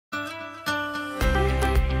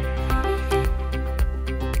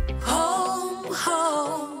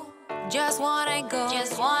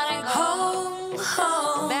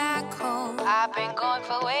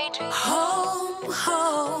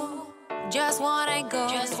Just wanna go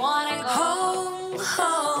home,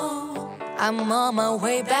 home. I'm on my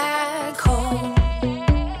way back home.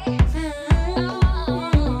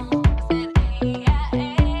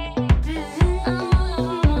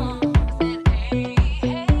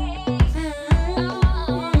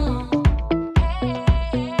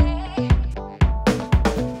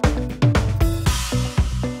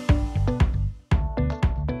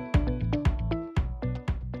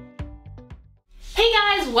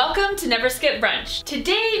 Welcome to Never Skip Brunch.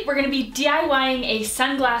 Today we're going to be DIYing a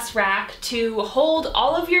sunglass rack to hold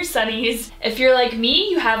all of your sunnies. If you're like me,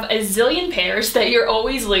 you have a zillion pairs that you're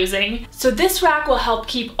always losing. So this rack will help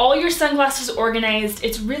keep all your sunglasses organized.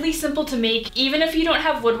 It's really simple to make, even if you don't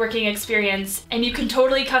have woodworking experience, and you can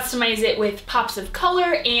totally customize it with pops of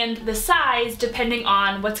color and the size depending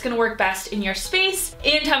on what's going to work best in your space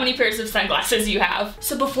and how many pairs of sunglasses you have.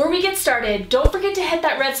 So before we get started, don't forget to hit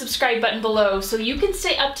that red subscribe button below so you can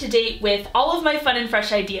stay up to date with all of my fun and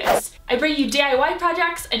fresh ideas. I bring you DIY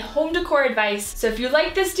projects and home decor advice, so if you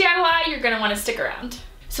like this DIY, you're gonna wanna stick around.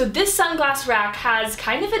 So this sunglass rack has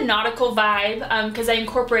kind of a nautical vibe because I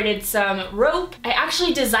incorporated some rope. I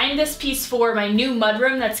actually designed this piece for my new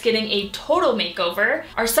mudroom that's getting a total makeover.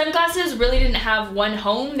 Our sunglasses really didn't have one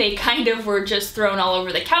home. They kind of were just thrown all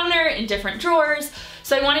over the counter in different drawers.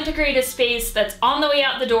 So I wanted to create a space that's on the way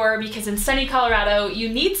out the door because in sunny Colorado, you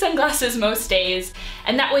need sunglasses most days,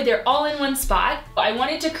 and that way they're all in one spot. I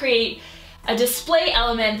wanted to create a display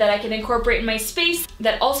element that I can incorporate in my space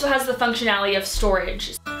that also has the functionality of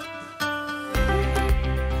storage.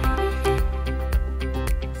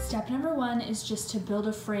 Step number one is just to build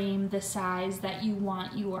a frame the size that you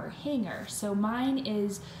want your hanger. So mine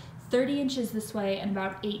is 30 inches this way and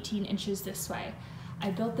about 18 inches this way. I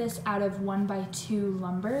built this out of 1x2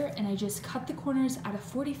 lumber and I just cut the corners at a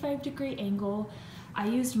 45-degree angle. I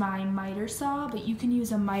used my miter saw, but you can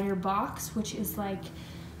use a miter box, which is like,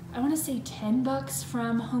 I want to say $10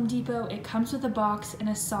 from Home Depot. It comes with a box and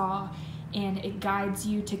a saw and it guides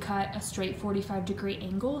you to cut a straight 45-degree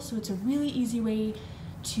angle. So it's a really easy way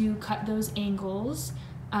to cut those angles.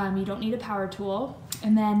 You don't need a power tool.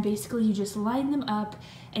 And then basically you just line them up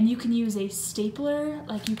and you can use a stapler,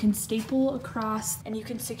 like you can staple across and you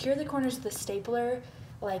can secure the corners of the stapler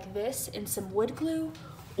like this in some wood glue.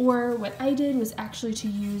 Or what I did was actually to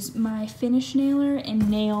use my finish nailer and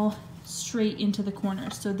nail straight into the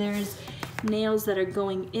corners. So there's nails that are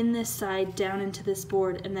going in this side down into this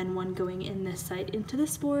board and then one going in this side into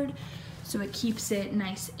this board. So it keeps it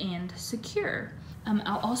nice and secure.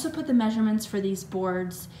 I'll also put the measurements for these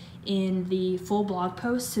boards in the full blog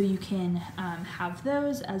post so you can have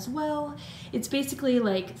those as well. It's basically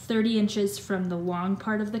like 30 inches from the long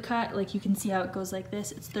part of the cut. Like you can see how it goes like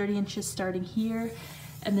this. It's 30 inches starting here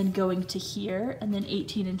and then going to here, and then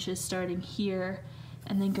 18 inches starting here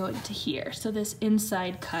and then going to here. So this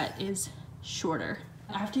inside cut is shorter.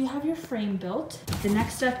 After you have your frame built, the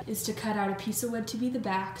next step is to cut out a piece of wood to be the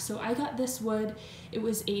back. So I got this wood. It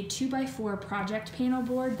was a 2x4 project panel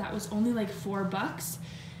board that was only like $4.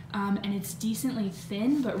 And it's decently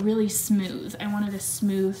thin, but really smooth. I wanted a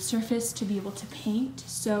smooth surface to be able to paint.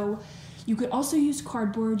 So you could also use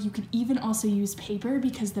cardboard. You could even also use paper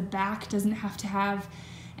because the back doesn't have to have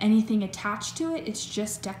anything attached to it. It's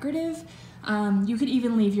just decorative. You could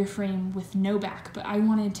even leave your frame with no back, but I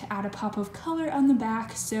wanted to add a pop of color on the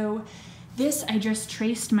back. So this, I just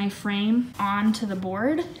traced my frame onto the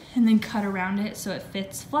board and then cut around it so it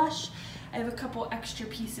fits flush. I have a couple extra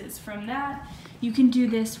pieces from that. You can do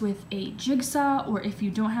this with a jigsaw, or if you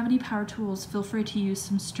don't have any power tools, feel free to use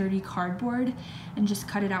some sturdy cardboard and just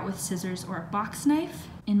cut it out with scissors or a box knife.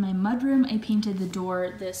 In my mudroom, I painted the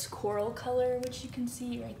door this coral color, which you can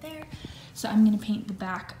see right there. So I'm gonna paint the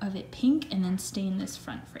back of it pink and then stain this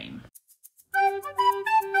front frame.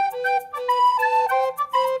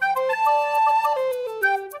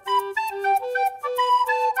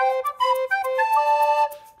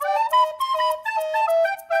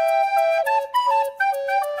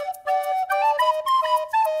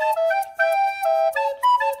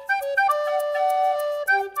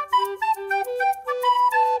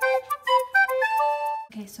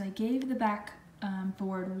 Okay, so I gave the back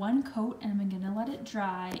board one coat and I'm gonna let it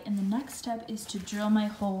dry, and the next step is to drill my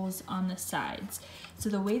holes on the sides. So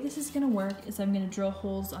the way this is gonna work is I'm gonna drill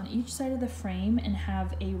holes on each side of the frame and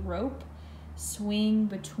have a rope swing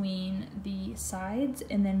between the sides,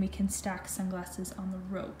 and then we can stack sunglasses on the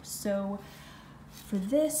rope. So for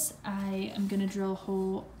this, I am gonna drill a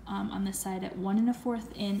hole on this side at 1 1/4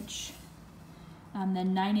 inch,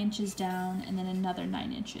 then 9 inches down, and then another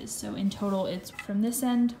 9 inches. So in total, it's from this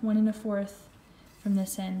end 1 1/4, from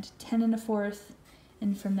this end 10 1/4,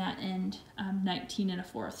 and from that end, 19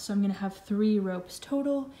 1/4. So I'm gonna have 3 ropes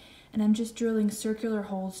total, and I'm just drilling circular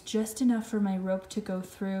holes just enough for my rope to go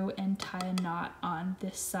through and tie a knot on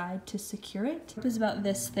this side to secure it. It is about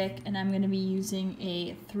this thick, and I'm gonna be using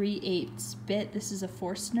a 3/8 bit. This is a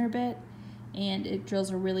Forstner bit, and it drills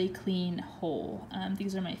a really clean hole.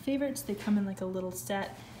 These are my favorites. They come in like a little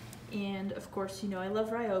set, and of course, you know I love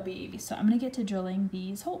Ryobi, so I'm gonna get to drilling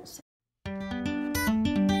these holes.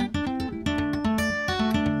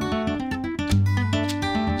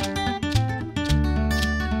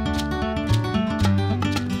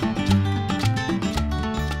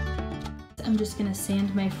 I'm just gonna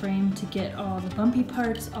sand my frame to get all the bumpy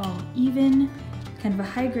parts all even. Kind of a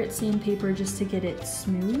high grit sandpaper just to get it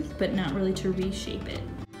smooth, but not really to reshape it.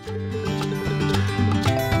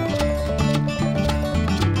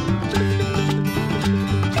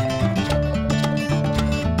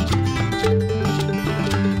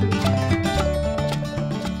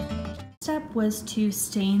 Step was to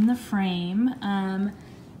stain the frame.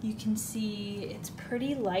 You can see it's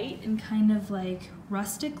pretty light and kind of like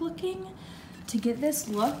rustic looking. To get this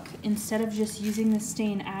look, instead of just using the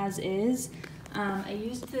stain as is, I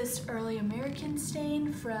used this early American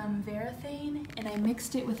stain from Varathane, and I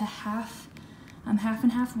mixed it with a half and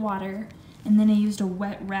half water, and then I used a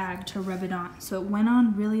wet rag to rub it on. So it went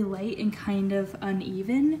on really light and kind of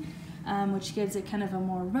uneven, which gives it kind of a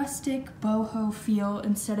more rustic boho feel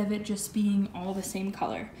instead of it just being all the same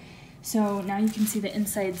color. So now you can see the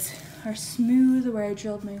insides are smooth where I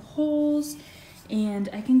drilled my holes, and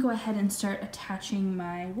I can go ahead and start attaching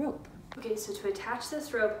my rope. Okay, so to attach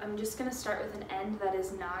this rope, I'm just gonna start with an end that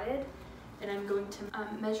is knotted, and I'm going to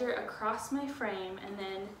measure across my frame and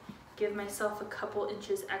then give myself a couple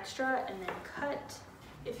inches extra and then cut.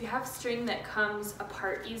 If you have string that comes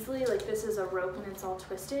apart easily, like this is a rope and it's all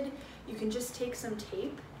twisted, you can just take some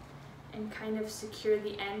tape and kind of secure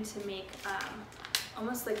the end to make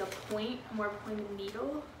almost like a more pointed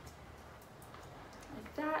needle.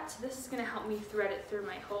 Like that. So this is going to help me thread it through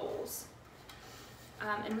my holes.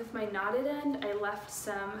 And with my knotted end, I left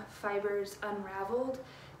some fibers unraveled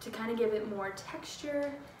to kind of give it more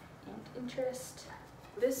texture and interest.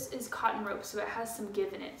 This is cotton rope, so it has some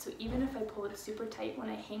give in it. So even if I pull it super tight, when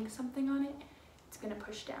I hang something on it, it's going to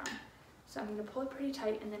push down. So I'm going to pull it pretty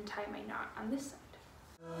tight and then tie my knot on this side.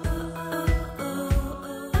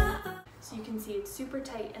 So you can see it's super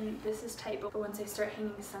tight, and this is tight, but once I start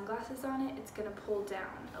hanging sunglasses on it, it's gonna pull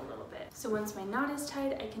down a little bit. So once my knot is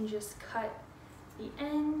tight, I can just cut the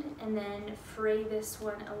end and then fray this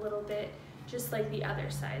one a little bit, just like the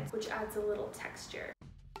other sides, which adds a little texture.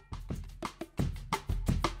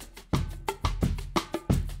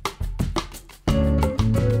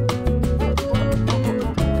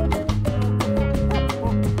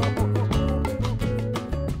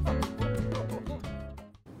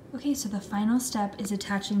 Okay, so the final step is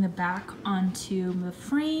attaching the back onto the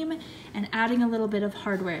frame and adding a little bit of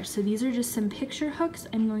hardware. So these are just some picture hooks.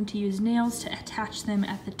 I'm going to use nails to attach them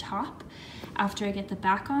at the top after I get the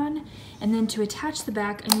back on. And then to attach the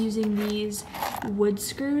back, I'm using these wood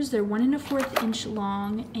screws. They're 1 1/4 inch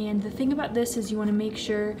long. And the thing about this is you want to make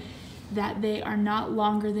sure that they are not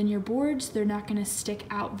longer than your boards. They're not going to stick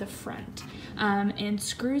out the front. And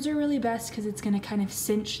screws are really best because it's going to kind of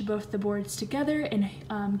cinch both the boards together and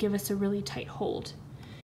give us a really tight hold.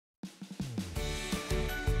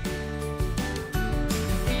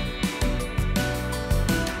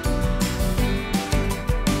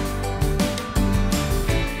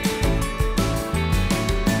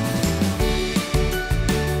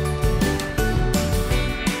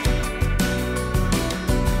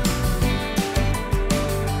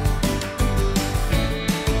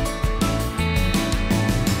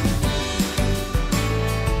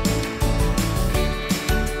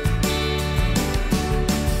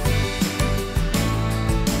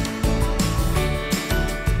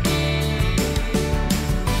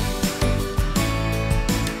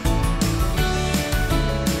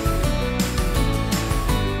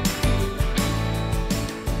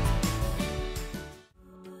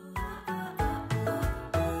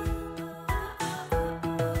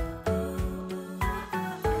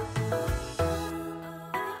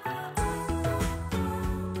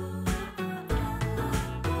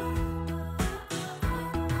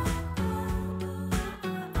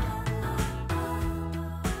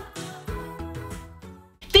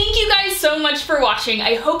 Thank you guys so much for watching.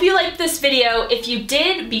 I hope you liked this video. If you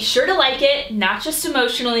did, be sure to like it, not just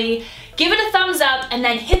emotionally. Give it a thumbs up and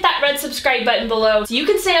then hit that red subscribe button below so you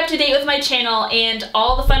can stay up to date with my channel and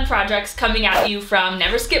all the fun projects coming at you from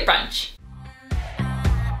Never Skip Brunch.